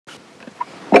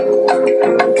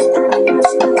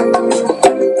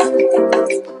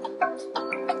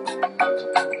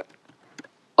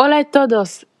Hola a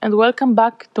todos, and welcome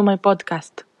back to my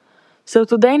podcast. So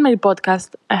today in my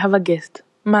podcast, I have a guest,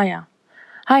 Maya.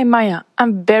 Hi Maya,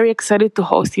 I'm very excited to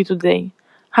host you today.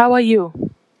 How are you?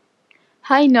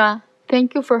 Hi Noah,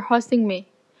 thank you for hosting me.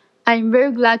 I'm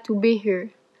very glad to be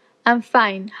here. I'm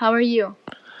fine, how are you?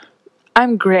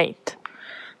 I'm great.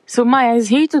 So Maya is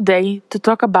here today to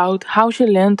talk about how she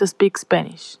learned to speak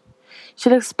Spanish.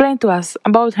 She'll explain to us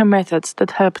about her methods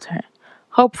that helped her.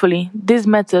 Hopefully, these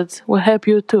methods will help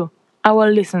you too, our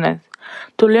listeners,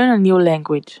 to learn a new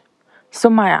language. So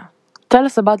Maya, tell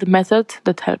us about the methods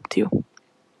that helped you.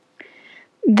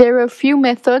 There are a few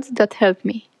methods that helped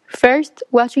me. First,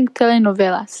 watching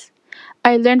telenovelas.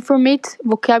 I learned from it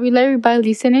vocabulary by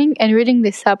listening and reading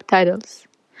the subtitles.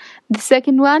 The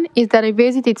second one is that I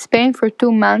visited Spain for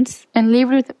 2 months and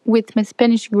lived with my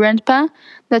Spanish grandpa,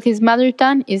 that his mother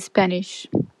tongue is Spanish.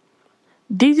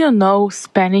 Did you know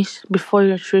Spanish before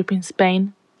your trip in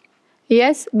Spain?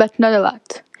 Yes, but not a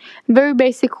lot. Very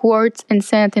basic words and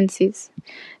sentences.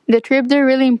 The trip there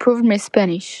really improved my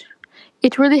Spanish.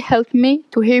 It really helped me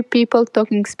to hear people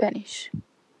talking Spanish.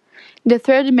 The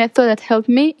third method that helped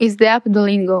me is the app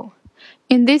Duolingo.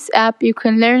 In this app, you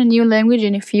can learn a new language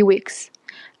in a few weeks.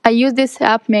 I use this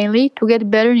app mainly to get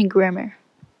better in grammar.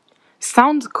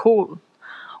 Sounds cool.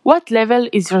 What level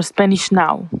is your Spanish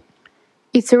now?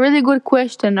 It's a really good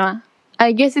question, Noah.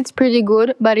 I guess it's pretty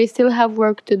good, but I still have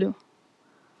work to do.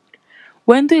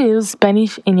 When do you use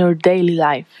Spanish in your daily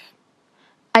life?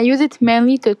 I use it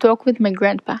mainly to talk with my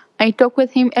grandpa. I talk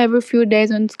with him every few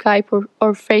days on Skype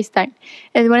or FaceTime,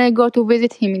 and when I go to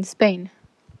visit him in Spain.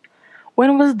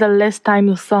 When was the last time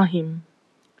you saw him?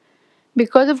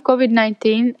 Because of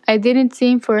COVID-19, I didn't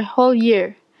see him for a whole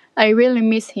year. I really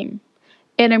miss him.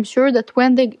 And I'm sure that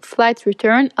when the flights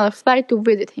return, I'll fly to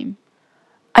visit him.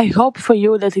 I hope for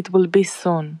you that it will be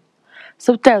soon.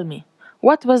 So tell me,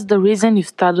 what was the reason you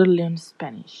started learning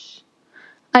Spanish?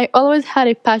 I always had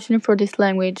a passion for this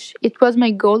language. It was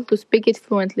my goal to speak it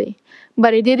fluently,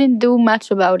 but I didn't do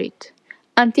much about it.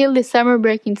 Until the summer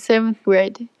break in 7th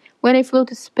grade, when I flew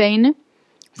to Spain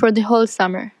for the whole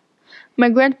summer. My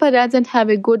grandpa doesn't have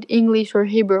a good English or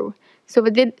Hebrew, so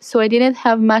I didn't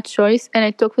have much choice and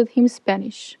I talked with him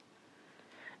Spanish.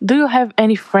 Do you have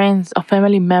any friends or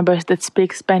family members that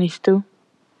speak Spanish too?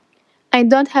 I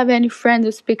don't have any friends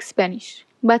who speak Spanish,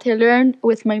 but I learned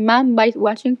with my mom by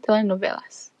watching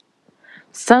telenovelas.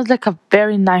 Sounds like a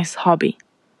very nice hobby.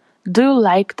 Do you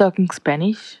like talking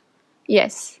Spanish?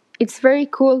 Yes, it's very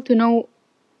cool to know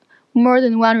more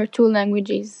than one or two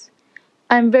languages.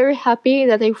 I'm very happy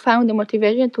that I found the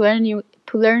motivation to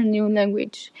learn a new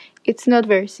language. It's not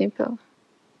very simple.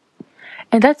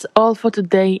 And that's all for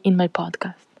today in my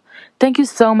podcast. Thank you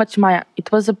so much, Maya.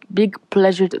 It was a big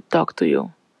pleasure to talk to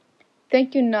you.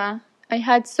 Thank you, Noah. I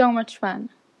had so much fun.